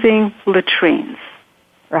using latrines.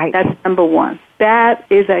 Right. That's number one. That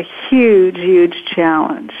is a huge, huge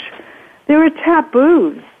challenge. There are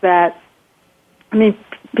taboos that,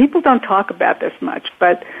 people don't talk about this much,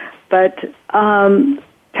 but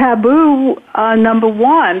taboo number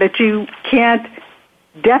one, that you can't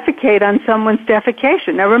defecate on someone's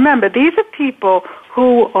defecation. Now remember, these are people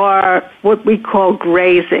who are what we call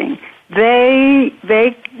grazing. They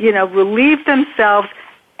relieve themselves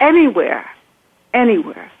anywhere,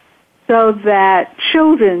 so that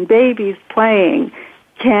children, babies playing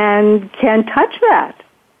can touch that.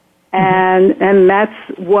 And that's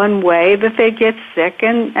one way that they get sick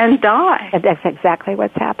and die. That's exactly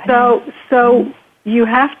what's happening. So you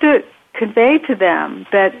have to convey to them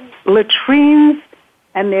that latrines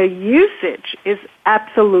and their usage is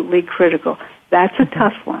absolutely critical. That's a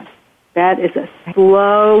tough one. That is a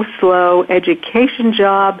slow education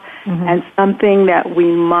job and something that we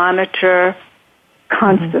monitor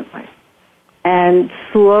constantly. And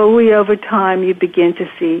slowly over time you begin to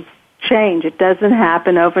see change. It doesn't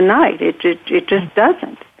happen overnight. It just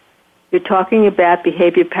doesn't. You're talking about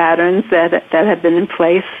behavior patterns that have been in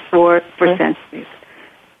place for centuries.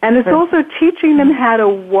 And it's also teaching them how to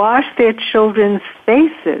wash their children's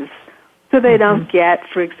faces so they don't get,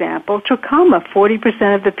 for example, trachoma.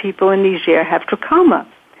 40% of the people in Niger have trachoma.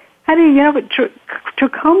 How do you know?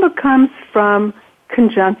 Trachoma comes from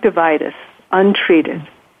conjunctivitis, untreated,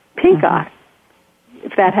 pink eye.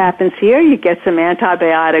 If that happens here, you get some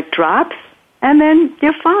antibiotic drops, and then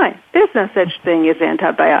you're fine. There's no such thing as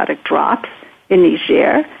antibiotic drops in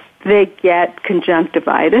Niger. They get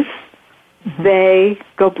conjunctivitis. They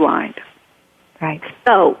go blind. Right.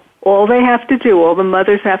 So all they have to do, all the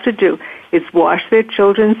mothers have to do, is wash their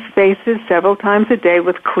children's faces several times a day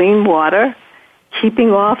with clean water, keeping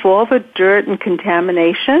off all the dirt and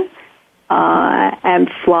contamination and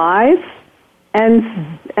flies,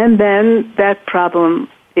 and then that problem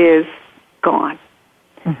is gone.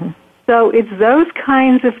 So it's those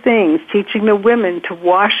kinds of things, teaching the women to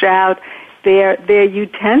wash out their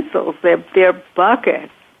utensils, their bucket,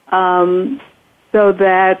 so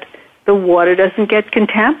that the water doesn't get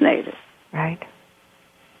contaminated. Right.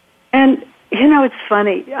 And, it's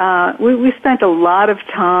funny. We spent a lot of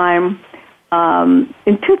time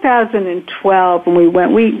in 2012 when we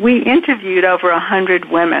went. We interviewed over 100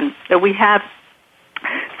 women. So we have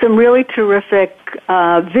some really terrific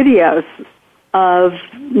videos of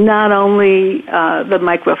not only the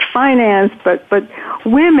microfinance, but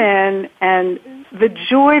women and the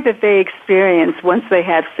joy that they experience once they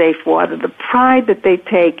have safe water, the pride that they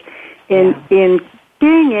take in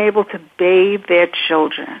being able to bathe their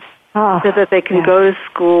children so that they can go to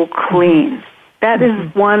school clean. That is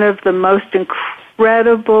one of the most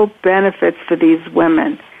incredible benefits for these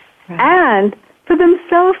women. And for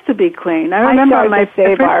themselves to be clean. I remember my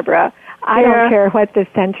say, Barbara, I don't care what the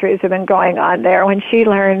centuries have been going on there. When she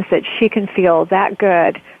learns that she can feel that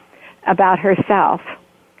good about herself,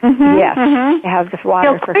 to have this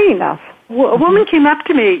water for herself. A woman came up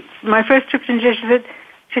to me, my first trip to India,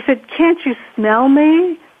 she said, "Can't you smell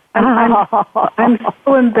me? I'm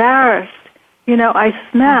so embarrassed. You know, I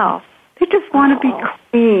smell." They just want to be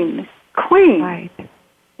clean. Right.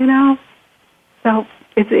 You know? So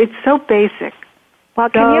it's so basic. Well,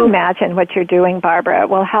 can you imagine what you're doing, Barbara? It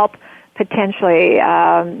will help potentially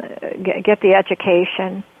get the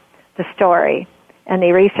education, the story, and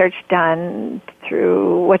the research done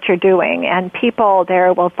through what you're doing. And people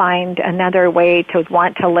there will find another way to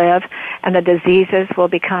want to live, and the diseases will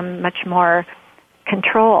become much more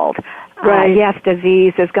controlled. Right. Yes,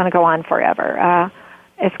 disease is going to go on forever.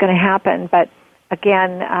 It's going to happen, but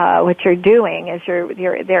again, what you're doing is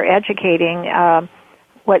they're educating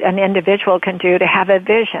what an individual can do to have a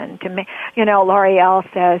vision. L'Oreal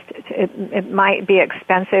says it might be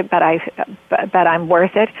expensive, but I'm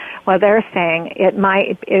worth it. Well, they're saying it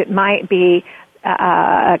might be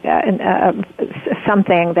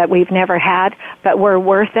something that we've never had, but we're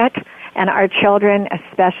worth it, and our children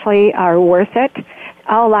especially are worth it.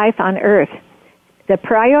 All life on Earth. The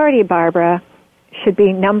priority, Barbara, should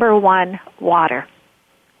be number one, water.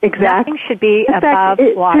 Exactly. Nothing should be above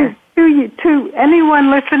water. To anyone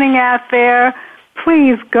listening out there,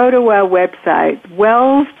 please go to our website,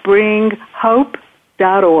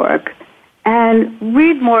 wellsbringhope.org, and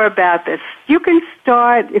read more about this. You can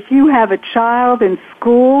start, if you have a child in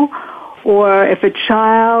school, or if a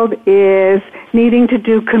child is needing to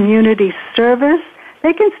do community service,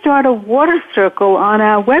 they can start a water circle on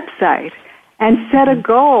our website and set a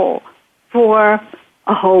goal for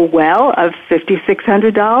a whole well of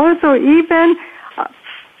 $5,600 or even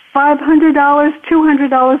 $500,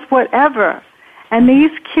 $200, whatever. And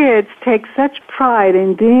these kids take such pride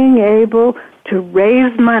in being able to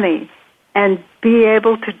raise money and be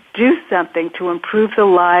able to do something to improve the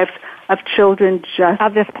lives of children just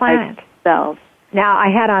of this planet. Like themselves. Now, I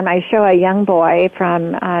had on my show a young boy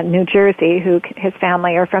from New Jersey his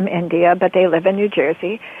family are from India, but they live in New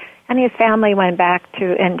Jersey, and his family went back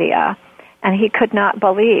to India, and he could not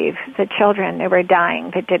believe the children that were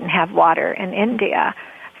dying that didn't have water in India.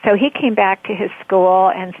 So he came back to his school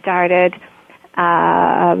and started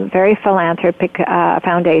a very philanthropic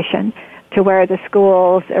foundation to where the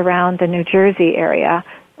schools around the New Jersey area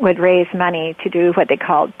would raise money to do what they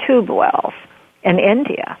called tube wells in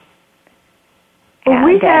India. Well,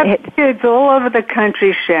 we have kids all over the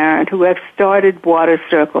country, Sharon, who have started water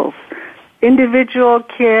circles. Individual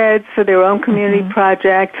kids for their own community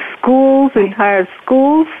projects, schools, entire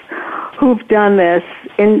schools who've done this.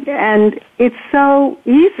 And it's so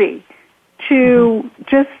easy to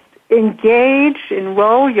just engage,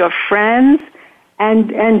 enroll your friends,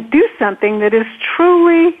 and do something that is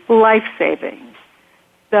truly life-saving.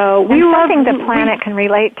 So we love something the planet can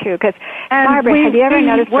relate to. Because Barbara, have you ever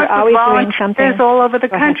noticed we're always doing something all over the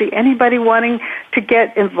country? Anybody wanting to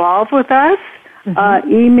get involved with us,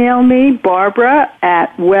 email me, Barbara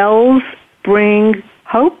at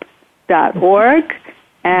wellsbringhope.org,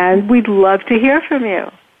 and we'd love to hear from you.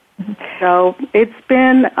 So it's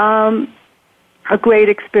been a great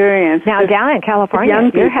experience. Now, down in California,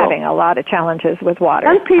 you're having a lot of challenges with water.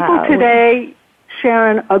 Young people today,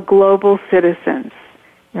 Sharon, are global citizens.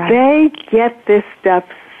 Right. They get this stuff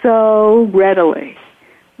so readily,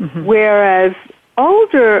 whereas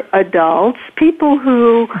older adults, people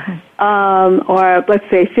who are, let's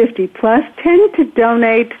say, 50 plus, tend to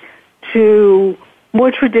donate to more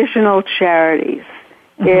traditional charities.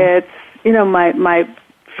 It's, my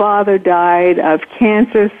father died of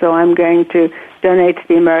cancer, so I'm going to donate to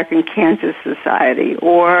the American Cancer Society.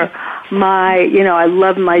 Or I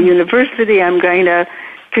love my university, I'm going to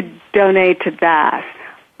donate to that.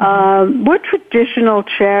 More traditional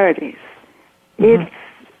charities.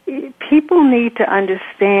 People need to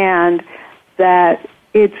understand that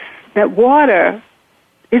water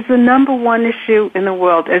is the number one issue in the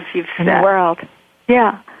world, as you've said. In the world.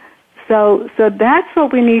 Yeah. So that's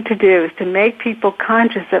what we need to do, is to make people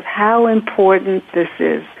conscious of how important this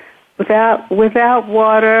is. Without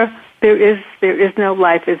water, there is no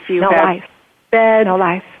life, as you have said. No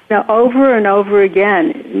life. Now, over and over again,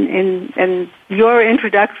 in your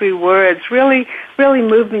introductory words really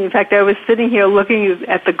moved me. In fact, I was sitting here looking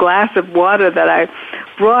at the glass of water that I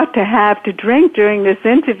brought to have to drink during this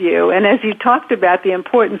interview. And as you talked about the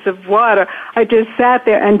importance of water, I just sat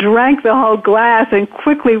there and drank the whole glass and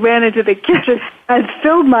quickly ran into the kitchen and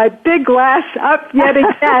filled my big glass up yet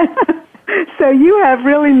again. So you have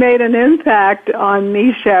really made an impact on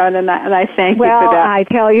me, Sharon, and I thank you for that. Well, I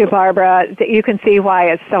tell you, Barbara, that you can see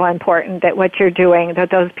why it's so important that what you're doing, that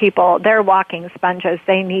those people, they're walking sponges.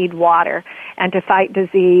 They need water. And to fight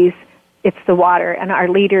disease, it's the water. And our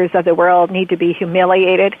leaders of the world need to be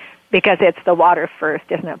humiliated because it's the water first,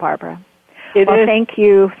 isn't it, Barbara? It is. Thank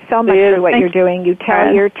you so much for what you're doing. You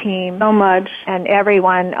tell your team so much. And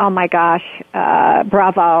everyone, oh my gosh,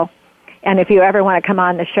 bravo. And if you ever want to come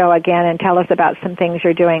on the show again and tell us about some things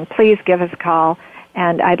you're doing, please give us a call,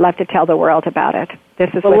 and I'd love to tell the world about it. This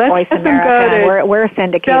is with Voice America, and we're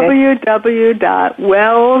syndicated.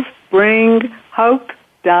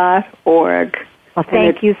 www.wellspringhope.org. Well,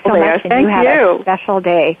 thank you so much, and you have a special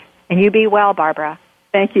day. And you be well, Barbara.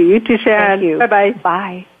 Thank you. You too, Sharon. Thank you. Bye-bye.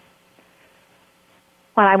 Bye.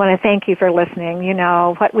 Well, I want to thank you for listening. You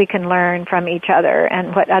know, what we can learn from each other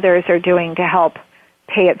and what others are doing to help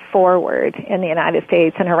pay it forward in the United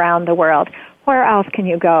States and around the world. Where else can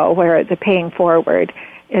you go where the paying forward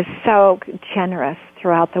is so generous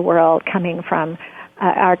throughout the world, coming from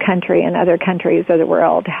our country and other countries of the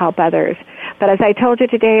world to help others? But as I told you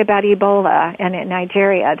today about Ebola, and in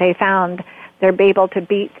Nigeria, they found they're able to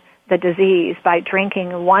beat the disease by drinking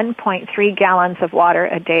 1.3 gallons of water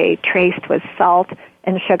a day traced with salt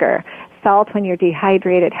and sugar. Salt, when you're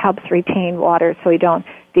dehydrated, helps retain water so you don't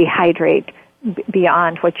dehydrate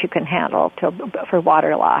beyond what you can handle for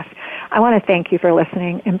water loss. I want to thank you for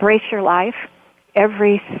listening. Embrace your life,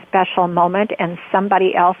 every special moment, and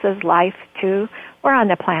somebody else's life too. We're on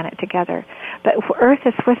the planet together. But Earth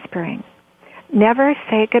is whispering. Never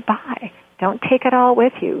say goodbye. Don't take it all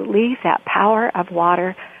with you. Leave that power of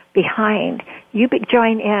water behind. You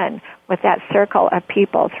join in with that circle of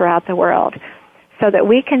people throughout the world so that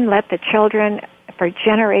we can let the children for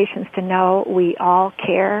generations to know we all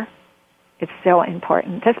care. It's so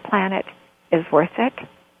important. This planet is worth it.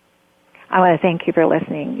 I want to thank you for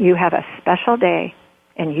listening. You have a special day,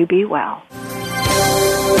 and you be well.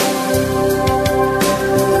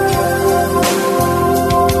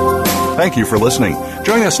 Thank you for listening.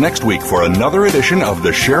 Join us next week for another edition of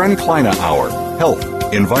the Sharon Kleyne Hour, Health,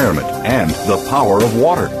 Environment, and the Power of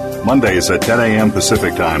Water. Mondays at 10 a.m.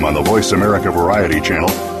 Pacific Time on the Voice America Variety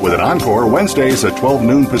Channel, with an encore Wednesdays at 12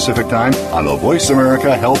 noon Pacific Time on the Voice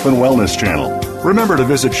America Health and Wellness Channel. Remember to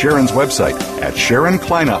visit Sharon's website at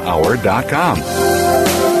SharonKleinehour.com.